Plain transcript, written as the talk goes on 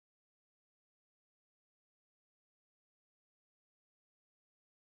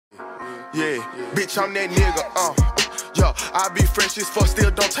Yeah, bitch, I'm that nigga, Yo, I be fresh as fuck,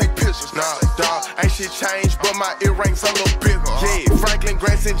 still don't take pictures. Nah, dawg, ain't shit changed, but my earrings a little bigger. Yeah, Franklin,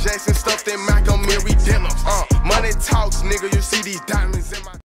 Grayson, Jackson, stuffed in Montgomery denim. Money talks, nigga, you see these diamonds in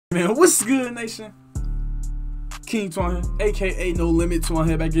my... Man, what's good, nation? 𝐁𝐄𝐋, aka No Limit 2 on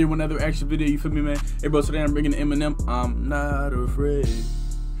here, back here with another action video, you feel me, man? Hey, bro, today I'm bringing Eminem, I'm not afraid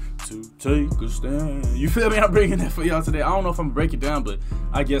to take a stand. You feel me? I'm bringing that for y'all today. I don't know if I'm gonna break it down, but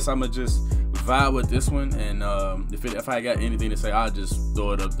I guess I'm gonna just vibe with this one, and if I got anything to say, I'll just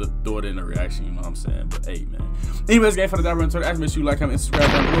throw it in a reaction, you know what I'm saying? But hey, man. Anyways, guys, for the dive on Twitter, make sure you like, comment, and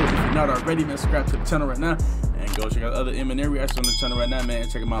subscribe down below. If you're not already, man, subscribe to the channel right now, and go check out other Eminem reactions on the channel right now, man.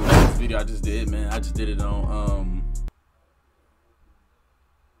 And check out my latest video I just did, man. I just did it on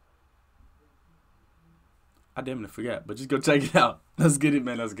I damn near forgot, but just go check it out. Let's get it,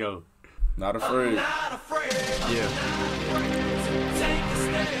 man. Let's go. Not afraid. Yeah.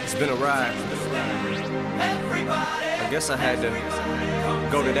 It's been a ride. I guess I had to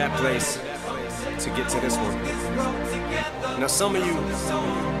go to that place to get to this one. Now some of you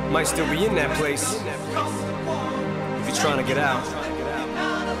might still be in that place. If you're trying to get out,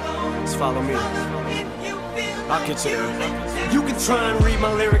 just follow me. I'll get you there. You can try and read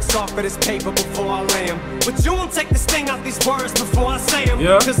my lyrics off of this paper before I lay them, but you won't take the sting out these words before I say them.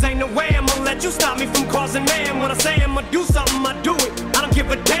 Yeah. Cause ain't no way I'm gonna let you stop me from causing mayhem. When I say I'm gonna do something, I do it. I don't give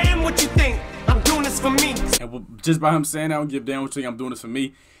a damn what you think. I'm doing this for me. And just by him saying I don't give a damn what you think, I'm doing this for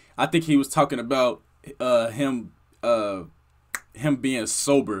me, I think he was talking about him being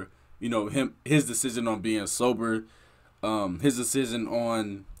sober. You know, his decision on being sober, his decision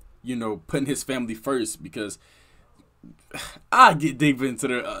on, you know, putting his family first, because I get deep into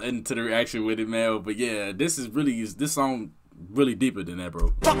the reaction with it, man. But yeah, this song really deeper than that,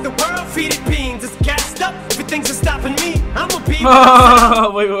 bro. Fuck the world, feed it beans, it's gassed up. Everything's stopping me. I'ma be.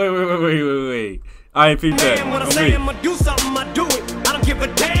 Wait. I ain't peeped that. When I say I'm gonna do something, I do it. I don't give a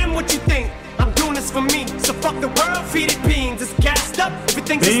damn what you think. I'm doing this for me. So fuck the world, feed it beans, it's gassed up.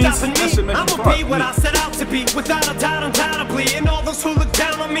 Everything's stopping me. I'ma be what I set out to be, without a doubt, undoubtedly. And all those who look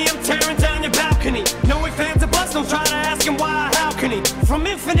down on me, I'm tearing down your balcony. No ifs, ands, or buts, don't try to ask him why, how can he? From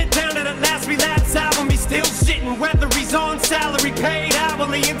Infinite down to the last relapse album, he's still shitting, whether he's on salary, paid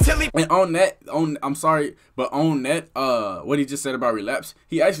hourly, until he... And I'm sorry, but on that, what he just said about Relapse,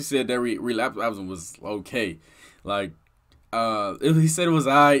 he actually said that Relapse album was okay. Like, he said it was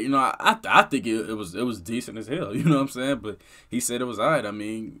alright, you know, I think it was decent as hell, you know what I'm saying? But he said it was alright. I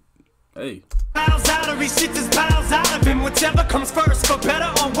mean, hey. Bows out of his shit, just bows out of him. Whichever comes first, for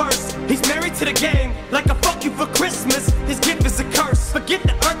better or worse. He's married to the game, like a fuck you for Christmas. His gift is a curse. Forget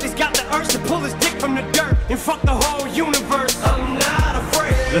the earth, he's got the urge to pull his dick from the dirt and fuck the whole universe. I'm not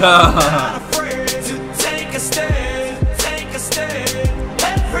afraid. I'm not afraid to take a stand. Take a stand.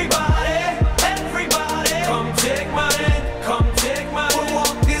 Everybody, come take my hand. Come take my hand. We'll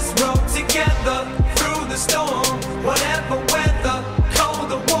walk this road together through the storm. Whatever weather,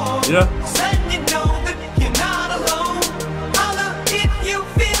 cold or warm. Yeah. Letting you know that you're not alone. Holla if you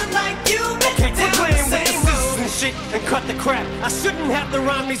feel like you've been down the same road. And shit and cut the crap. I shouldn't have to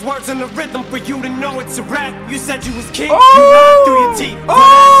rhyme these words in the rhythm for you to know it's a rap. You said you was king. You lied through your teeth.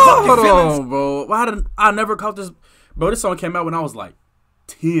 Hold on, bro. Why didn't I never caught this? Bro, this song came out when I was like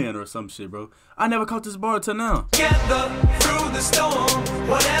 10 or some shit, bro. I never caught this bar till now. Together through the storm,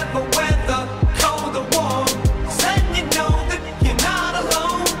 whatever weather, cold or warm. Letting you know that you're not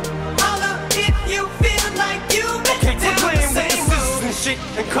alone. Holla if you feel like you've been down the same road. And shit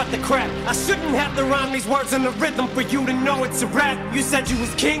and cut the crap. I shouldn't have to rhyme these words in the rhythm for you to know it's a rap. You said you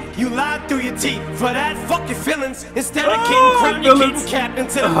was king, you lied through your teeth. For that, fuck your feelings. Instead of getting crowned, you're getting capped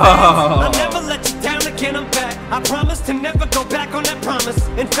into the past. I'll never let you down again, I'm back. I promise to never go back on that promise.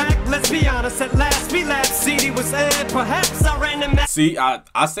 In fact, let's be honest, at last we laughed. CD was aired, perhaps I ran the map. See,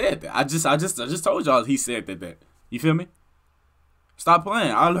 I said that. I just told y'all he said that. You feel me? Stop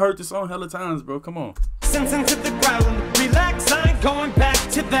playing. I heard this song hella times, bro. Come on. Into the ground, relax, I ain't going back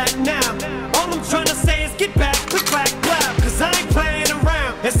to that now. All I'm trying to say is get back, click back, clap, cause I ain't playing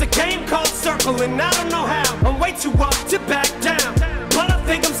around. It's a game called Circle and I don't know how. I'm way too up to back down, but I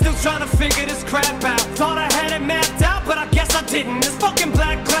think I'm still trying to figure this crap out. Thought I had it mapped out, but I guess I didn't. This fucking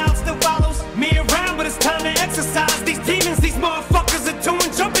black cloud still follows me around, but it's time to exercise these demons. These motherfuckers are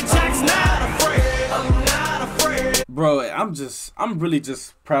doing jumping jacks now. I'm not afraid. Bro, I'm really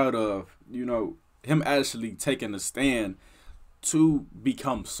just proud of, you know, him actually taking a stand to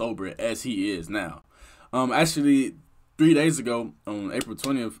become sober as he is now. Actually 3 days ago on April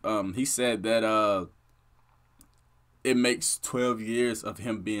 20th, he said that it makes 12 years of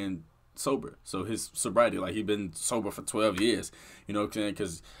him being sober. So his sobriety, like he been sober for 12 years, you know what I'm saying?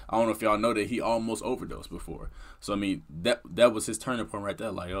 Because I don't know if y'all know that he almost overdosed before. So I mean, that was his turning point right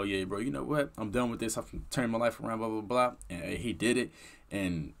there. Like, oh yeah, bro, you know what? I'm done with this. I can turn my life around, blah blah blah. And he did it,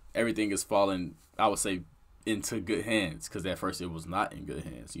 and everything is falling, I would say, into good hands. Because at first it was not in good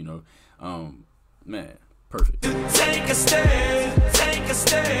hands, you know. Man, perfect. Take a stand,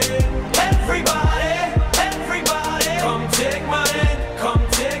 everybody, come take my hand,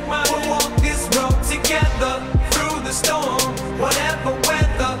 we'll walk this road together, through the storm, whatever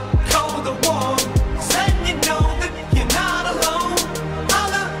weather, cold or warm, letting you know that you're not alone,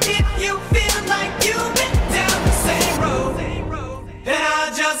 holla if you feel like you've been down the same road, and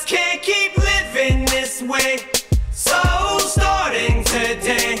I just can't keep living this way, so starting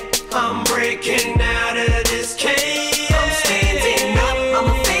today, I'm breaking out of this cage. I'm standing up,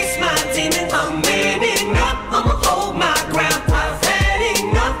 I'ma face my demons. I'm manning up, I'ma hold my ground. I've had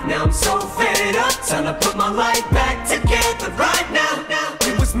enough, now I'm so fed up. Time to put my life back together right now.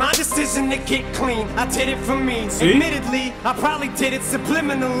 It was my decision to get clean, I did it for me. See? Admittedly, I probably did it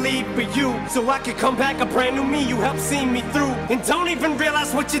subliminally for you, so I could come back a brand new me. You helped see me through, and don't even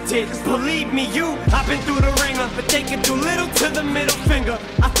realize what you did, 'cause believe me, I've been through the ringer, but they can do little to the middle finger.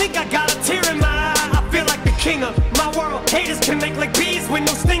 I think I got a tear in my eye, I feel like the king of my world. Haters can make like bees with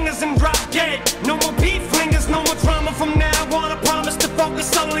no stingers and drop dead. No more beef flingers, no more drama from now on. I promise to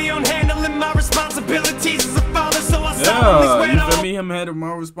focus solely on handling my responsibilities as a father, so I solemnly swear you to feel me? Him having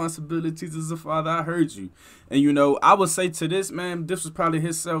more responsibilities as a father. I heard you. And you know, I would say to this man, this was probably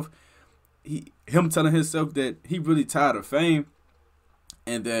him telling himself that he really tired of fame,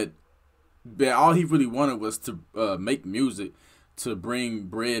 and that all he really wanted was to make music to bring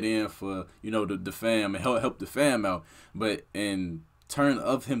bread in for, you know, the fam and help the fam out. But in turn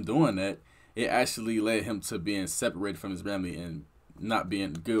of him doing that, it actually led him to being separated from his family and not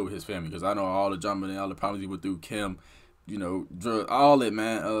being good with his family. Because I know all the drama and all the problems he went through, Kim, you know, drug, all it,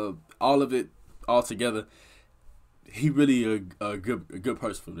 man, all of it all together. He really a good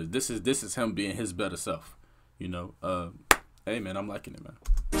person for this. This is him being his better self, you know. Hey man, I'm liking it, man.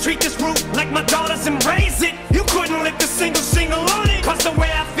 treat this root like my daughters and raise it. You couldn't lift a single on it, 'cause the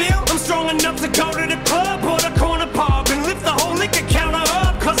way I feel, I'm strong enough to go to the club or the corner pub and lift the whole liquor counter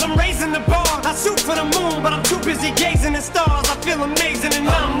up, 'cause I'm raising the bar. I shoot for the moon, but I'm too busy gazing at stars. I feel amazing and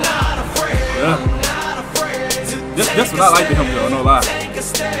I'm not afraid. Yeah. I'm not afraid to That's what I like to him though, no lie. Take a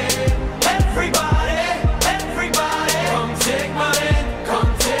stand. Everybody, come take my hand,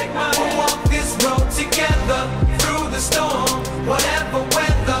 We'll walk this road together through the storm, whatever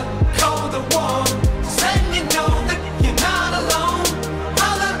weather, cold or warm. Just letting you know that you're not alone.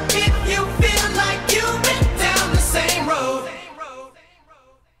 Holla if you feel like you've been down the same road.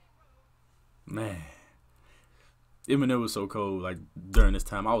 Man, Eminem was so cold. Like during this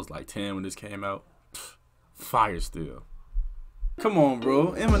time, I was like 10 when this came out. Fire still. Come on,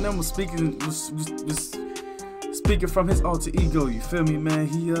 bro. Eminem was speaking speaking from his alter ego. You feel me, man?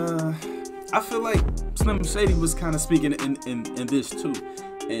 I feel like Slim Shady was kind of speaking in this too,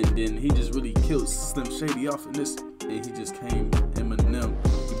 and then he just really killed Slim Shady off in this, and he just came Eminem.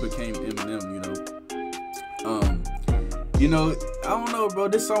 He became Eminem, you know. You know, I don't know, bro.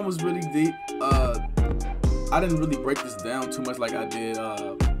 This song was really deep. I didn't really break this down too much like I did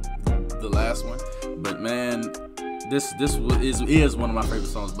the last one, but man, this is one of my favorite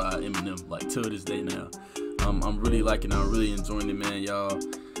songs by Eminem, like till this day now. I'm really liking it. I'm really enjoying it, man. Y'all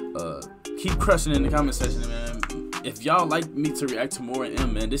keep crushing in the comment section, man. If y'all like me to react to more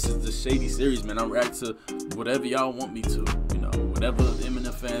M, man, this is the Shady series, man. I react to whatever y'all want me to, you know, whatever the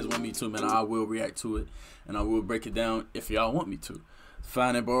Eminem fans want me to, man. I will react to it, and I will break it down if y'all want me to.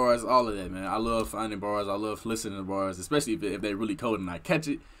 Finding bars, all of that, man. I love finding bars. I love listening to bars, especially if they're really cold and I catch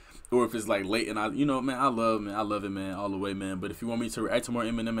it. Or if it's like late and I love it, man, all the way, man. But if you want me to react to more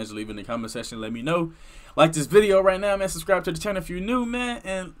Eminem, man, just leave it in the comment section. Let me know. Like this video right now, man. Subscribe to the channel if you're new, man.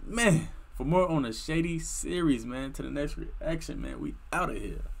 And man, for more on the Shady series, man, to the next reaction, man. We out of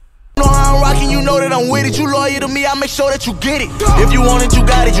here. You know how I'm rocking, you know that I'm with it. You loyal to me, I make sure that you get it. If you want it, you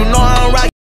got it. You know how I'm rocking.